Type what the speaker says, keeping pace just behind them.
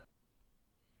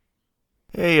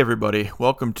Hey everybody,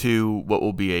 welcome to what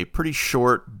will be a pretty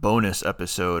short bonus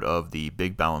episode of the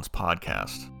Big Balance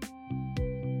podcast.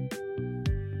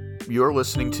 You're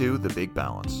listening to The Big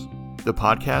Balance, the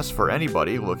podcast for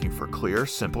anybody looking for clear,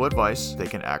 simple advice they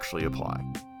can actually apply.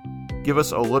 Give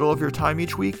us a little of your time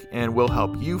each week and we'll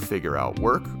help you figure out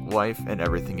work, life, and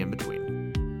everything in between.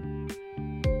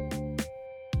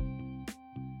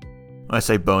 When I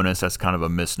say bonus, that's kind of a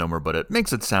misnomer, but it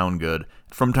makes it sound good.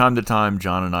 From time to time,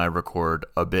 John and I record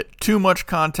a bit too much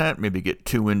content, maybe get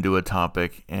too into a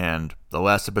topic, and the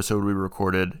last episode we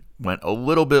recorded went a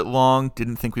little bit long.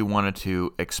 Didn't think we wanted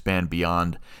to expand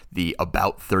beyond the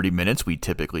about 30 minutes we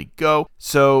typically go.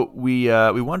 So we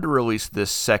wanted to release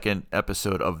this second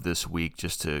episode of this week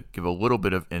just to give a little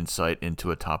bit of insight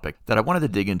into a topic that I wanted to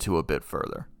dig into a bit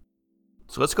further.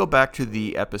 So let's go back to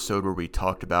the episode where we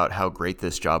talked about how great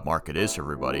this job market is for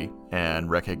everybody and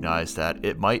recognize that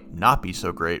it might not be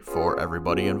so great for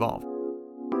everybody involved.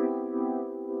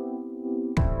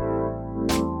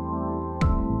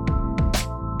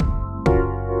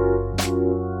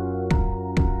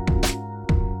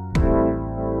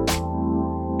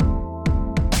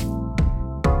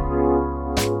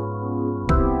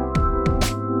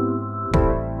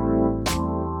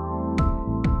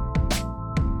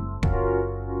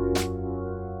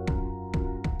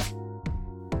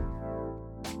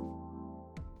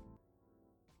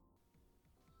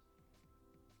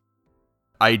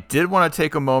 I did want to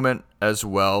take a moment as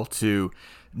well to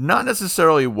not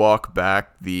necessarily walk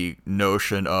back the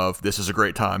notion of this is a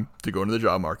great time to go into the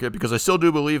job market, because I still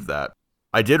do believe that.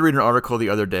 I did read an article the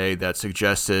other day that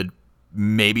suggested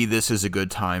maybe this is a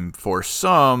good time for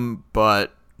some,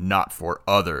 but not for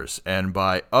others. And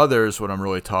by others, what I'm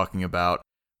really talking about,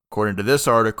 according to this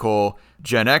article,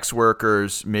 Gen X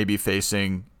workers may be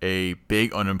facing a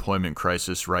big unemployment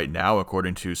crisis right now,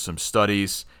 according to some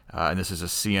studies. And this is a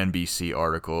CNBC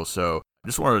article, so I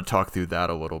just wanted to talk through that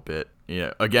a little bit.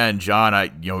 Yeah, again,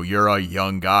 John, you're a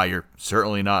young guy. You're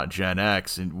certainly not Gen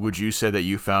X. And would you say that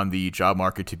you found the job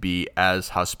market to be as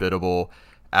hospitable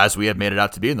as we had made it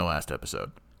out to be in the last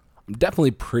episode? I'm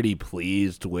definitely pretty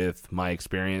pleased with my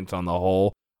experience on the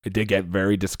whole. I did get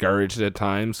very discouraged at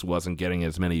times. Wasn't getting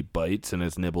as many bites and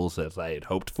as nibbles as I had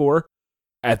hoped for.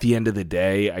 At the end of the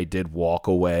day, I did walk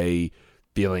away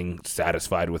feeling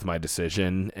satisfied with my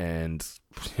decision, and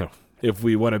if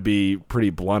we want to be pretty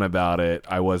blunt about it,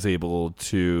 I was able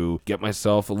to get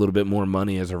myself a little bit more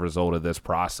money as a result of this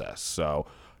process. So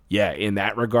yeah, in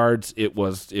that regards, it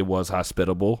was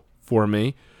hospitable for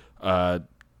me.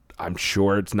 I'm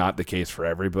sure it's not the case for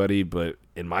everybody, but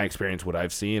in my experience, what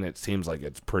I've seen, it seems like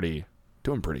it's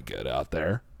doing pretty good out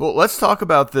there. Well, let's talk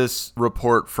about this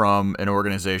report from an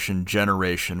organization,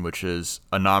 Generation, which is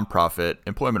a nonprofit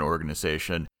employment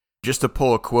organization. Just to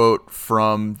pull a quote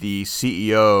from the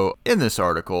CEO in this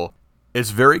article,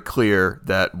 it's very clear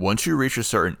that once you reach a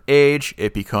certain age,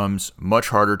 it becomes much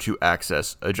harder to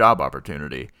access a job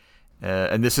opportunity.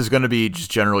 And this is going to be,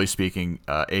 just generally speaking,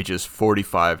 ages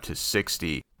 45 to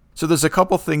 60. So there's a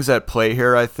couple things at play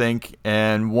here, I think,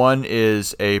 and one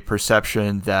is a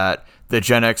perception that the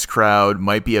Gen X crowd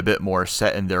might be a bit more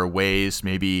set in their ways,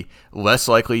 maybe less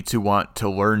likely to want to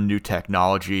learn new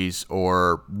technologies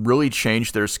or really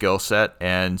change their skill set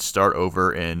and start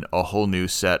over in a whole new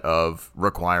set of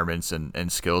requirements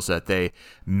and skills that they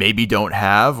maybe don't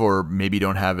have or maybe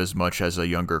don't have as much as a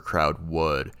younger crowd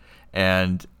would.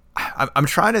 And I'm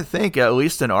trying to think, at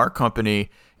least in our company,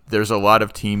 there's a lot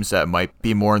of teams that might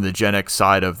be more on the Gen X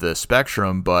side of the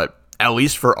spectrum, but at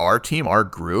least for our team, our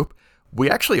group, we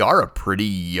actually are a pretty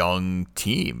young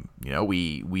team.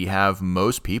 We have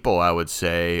most people, I would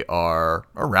say, are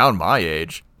around my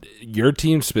age. Your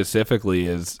team specifically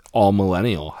is all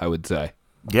millennial, I would say.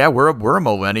 Yeah, we're a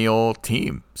millennial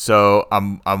team. So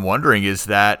I'm wondering, is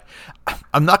that,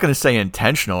 I'm not going to say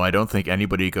intentional. I don't think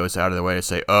anybody goes out of their way to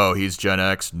say, oh, he's Gen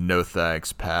X, no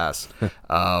thanks, pass.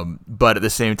 But at the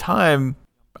same time,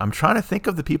 I'm trying to think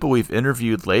of the people we've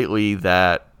interviewed lately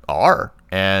that are,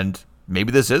 and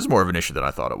maybe this is more of an issue than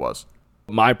I thought it was.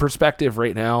 My perspective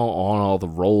right now on all the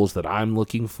roles that I'm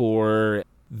looking for,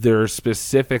 they're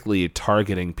specifically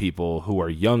targeting people who are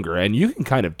younger. And you can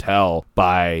kind of tell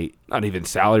by not even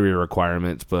salary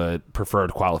requirements, but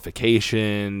preferred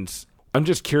qualifications. I'm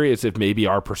just curious if maybe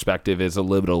our perspective is a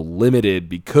little limited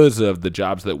because of the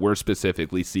jobs that we're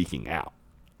specifically seeking out.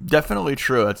 Definitely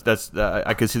true.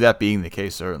 I could see that being the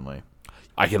case, certainly.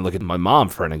 I can look at my mom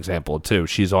for an example too.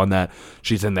 She's in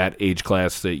that age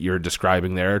class that you're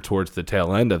describing there, towards the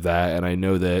tail end of that, and I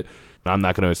know that I'm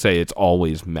not going to say it's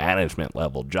always management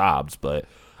level jobs, but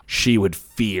she would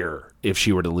fear if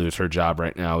she were to lose her job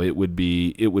right now. It would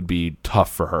be tough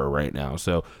for her right now.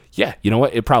 So yeah, you know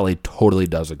what? It probably totally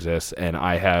does exist, and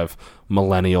I have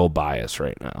millennial bias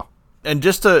right now. And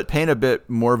just to paint a bit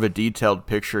more of a detailed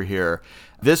picture here,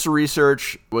 this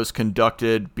research was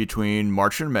conducted between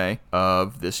March and May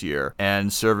of this year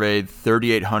and surveyed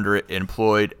 3,800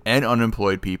 employed and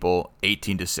unemployed people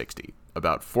 18 to 60,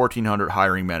 about 1,400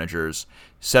 hiring managers,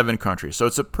 7 countries. So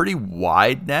it's a pretty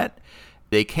wide net.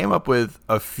 They came up with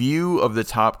a few of the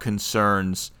top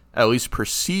concerns, at least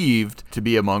perceived to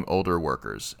be among older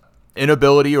workers.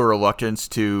 Inability or reluctance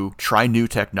to try new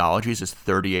technologies is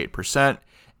 38%.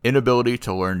 Inability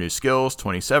to learn new skills,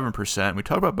 27%. We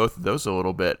talked about both of those a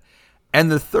little bit.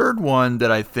 And the third one that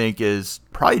I think is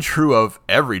probably true of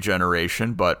every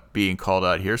generation, but being called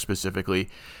out here specifically,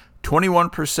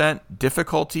 21%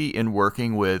 difficulty in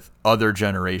working with other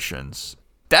generations.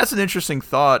 That's an interesting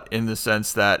thought in the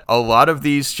sense that a lot of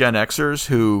these Gen Xers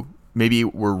who maybe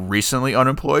were recently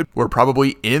unemployed were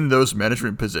probably in those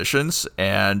management positions,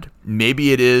 and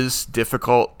maybe it is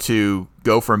difficult to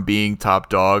go from being top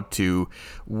dog to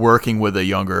working with a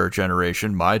younger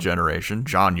generation, my generation,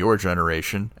 John, your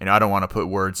generation. And I don't want to put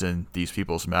words in these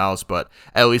people's mouths, but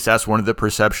at least that's one of the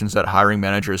perceptions that hiring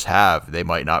managers have. They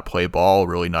might not play ball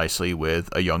really nicely with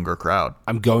a younger crowd.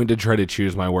 I'm going to try to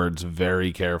choose my words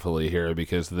very carefully here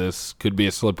because this could be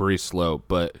a slippery slope,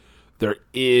 but there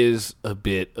is a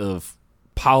bit of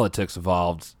politics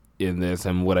involved in this,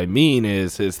 and what I mean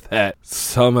is that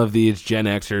some of these Gen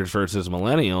Xers versus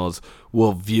millennials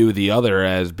will view the other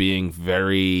as being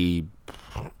very,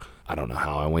 I don't know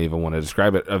how I even want to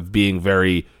describe it, of being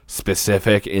very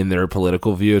specific in their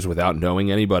political views without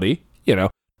knowing anybody. You know,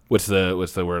 what's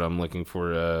the word I'm looking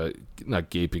for?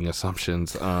 Not gaping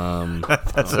assumptions.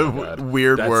 That's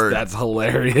weird word. That's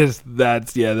hilarious.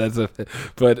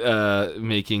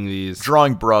 Making these,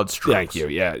 drawing broad strokes. Thank you.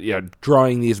 Yeah.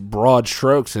 Drawing these broad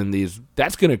strokes and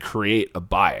that's going to create a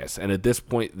bias. And at this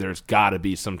point, there's got to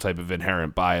be some type of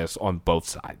inherent bias on both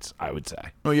sides, I would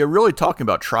say. Well, you're really talking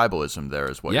about tribalism there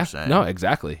is what you're saying. No,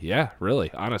 exactly. Yeah,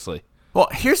 really, honestly. Well,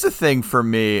 here's the thing for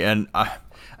me, and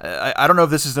I don't know if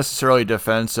this is necessarily a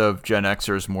defense of Gen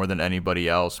Xers more than anybody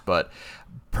else, but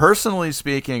personally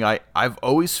speaking, I've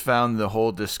always found the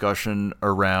whole discussion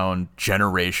around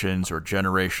generations or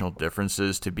generational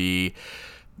differences to be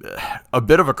a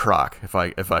bit of a crock, if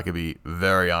I could be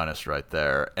very honest right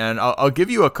there. And I'll give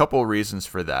you a couple reasons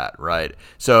for that, right?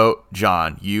 So,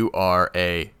 John, you are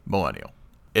a millennial.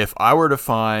 If I were to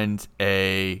find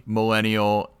a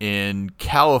millennial in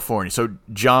California, so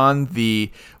John, the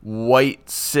white,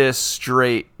 cis,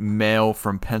 straight male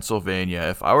from Pennsylvania,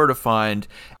 if I were to find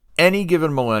any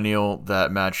given millennial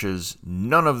that matches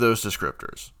none of those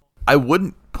descriptors, I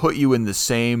wouldn't put you in the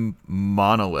same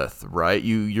monolith, right?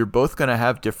 You're both going to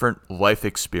have different life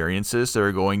experiences that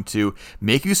are going to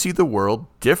make you see the world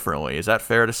differently. Is that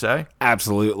fair to say?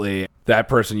 Absolutely. That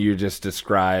person you just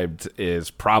described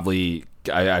is probably...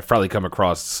 I've probably come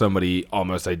across somebody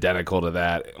almost identical to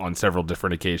that on several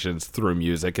different occasions through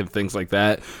music and things like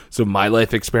that. So my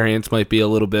life experience might be a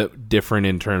little bit different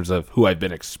in terms of who I've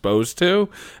been exposed to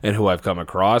and who I've come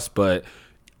across. But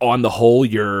on the whole,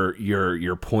 your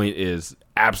point is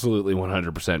absolutely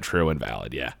 100% true and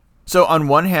valid. Yeah. So on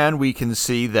one hand, we can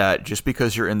see that just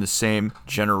because you're in the same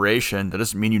generation, that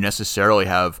doesn't mean you necessarily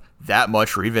have that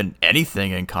much or even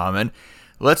anything in common.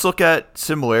 Let's look at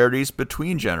similarities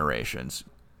between generations.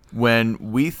 When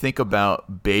we think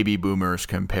about baby boomers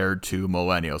compared to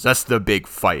millennials, that's the big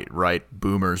fight, right?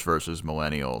 Boomers versus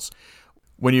millennials.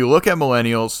 When you look at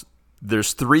millennials,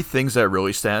 there's 3 things that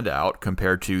really stand out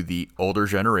compared to the older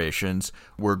generations.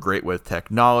 We're great with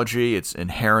technology. It's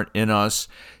inherent in us.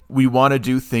 We want to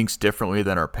do things differently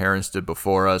than our parents did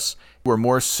before us. We're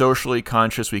more socially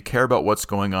conscious. We care about what's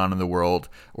going on in the world,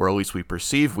 or at least we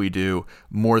perceive we do,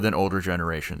 more than older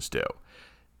generations do.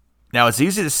 Now, it's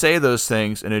easy to say those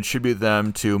things and attribute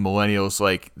them to millennials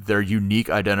like they're unique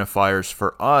identifiers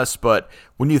for us, but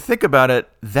when you think about it,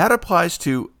 that applies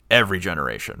to every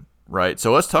generation, right?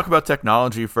 So let's talk about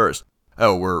technology first.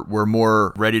 Oh, we're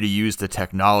more ready to use the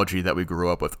technology that we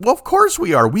grew up with. Well, of course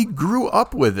we are. We grew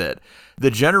up with it. The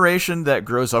generation that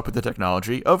grows up with the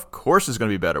technology, of course, is going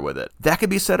to be better with it. That could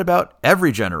be said about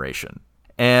every generation.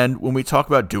 And when we talk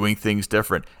about doing things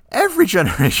different, every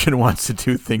generation wants to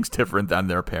do things different than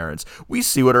their parents. We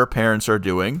see what our parents are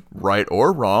doing, right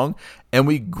or wrong, and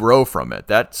we grow from it.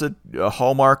 That's a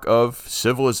hallmark of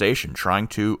civilization, trying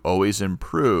to always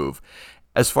improve.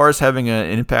 As far as having an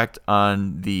impact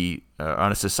on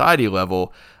a society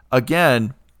level,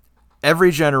 again,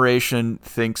 every generation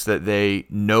thinks that they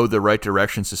know the right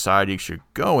direction society should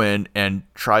go in and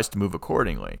tries to move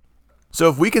accordingly. So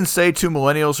if we can say two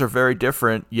millennials are very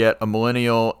different, yet a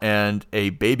millennial and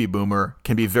a baby boomer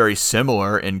can be very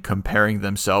similar in comparing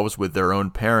themselves with their own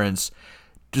parents,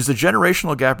 does the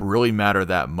generational gap really matter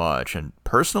that much? And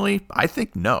personally, I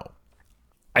think no.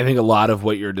 I think a lot of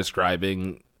what you're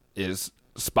describing is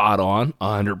spot on,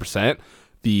 100%.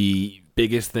 The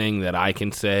biggest thing that I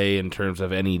can say in terms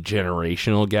of any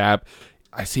generational gap,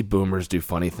 I see boomers do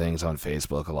funny things on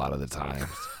Facebook a lot of the times.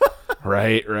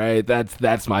 Right.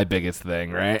 That's my biggest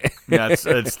thing, right? Yeah, it's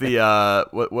the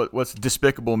what's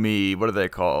Despicable Me? What are they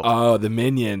called? Oh, the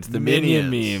Minions, the Minion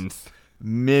memes.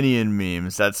 Minion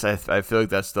memes. That's I feel like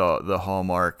that's the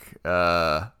hallmark.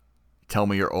 Tell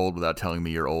me you're old without telling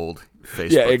me you're old.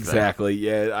 Facebook yeah, exactly.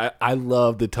 Thing. Yeah, I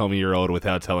love the tell me you're old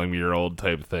without telling me you're old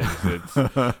type things.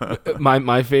 It's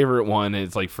my favorite one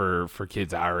is like for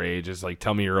kids our age is like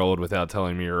tell me you're old without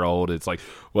telling me you're old. It's like,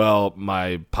 well,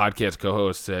 my podcast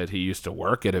co-host said he used to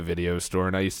work at a video store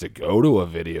and I used to go to a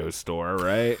video store,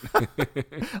 right?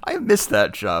 I missed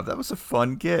that job. That was a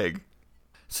fun gig.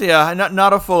 So yeah,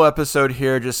 not a full episode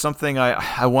here, just something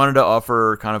I wanted to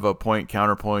offer kind of a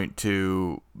counterpoint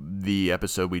to the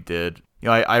episode we did. You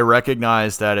know, I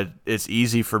recognize that it's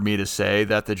easy for me to say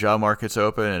that the job market's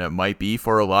open, and it might be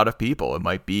for a lot of people. It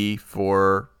might be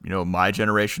for, my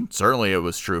generation. Certainly it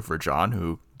was true for John,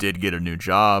 who did get a new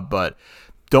job, but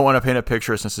don't want to paint a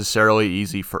picture it's necessarily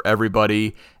easy for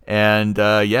everybody. And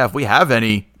if we have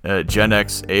any Gen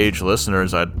X age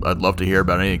listeners, I'd love to hear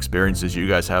about any experiences you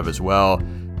guys have as well.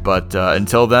 But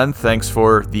until then, thanks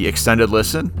for the extended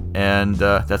listen, and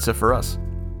that's it for us.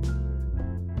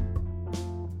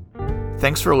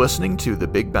 Thanks for listening to the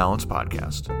Big Balance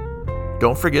Podcast.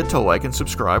 Don't forget to like and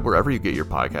subscribe wherever you get your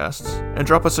podcasts, and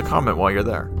drop us a comment while you're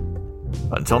there.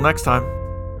 Until next time.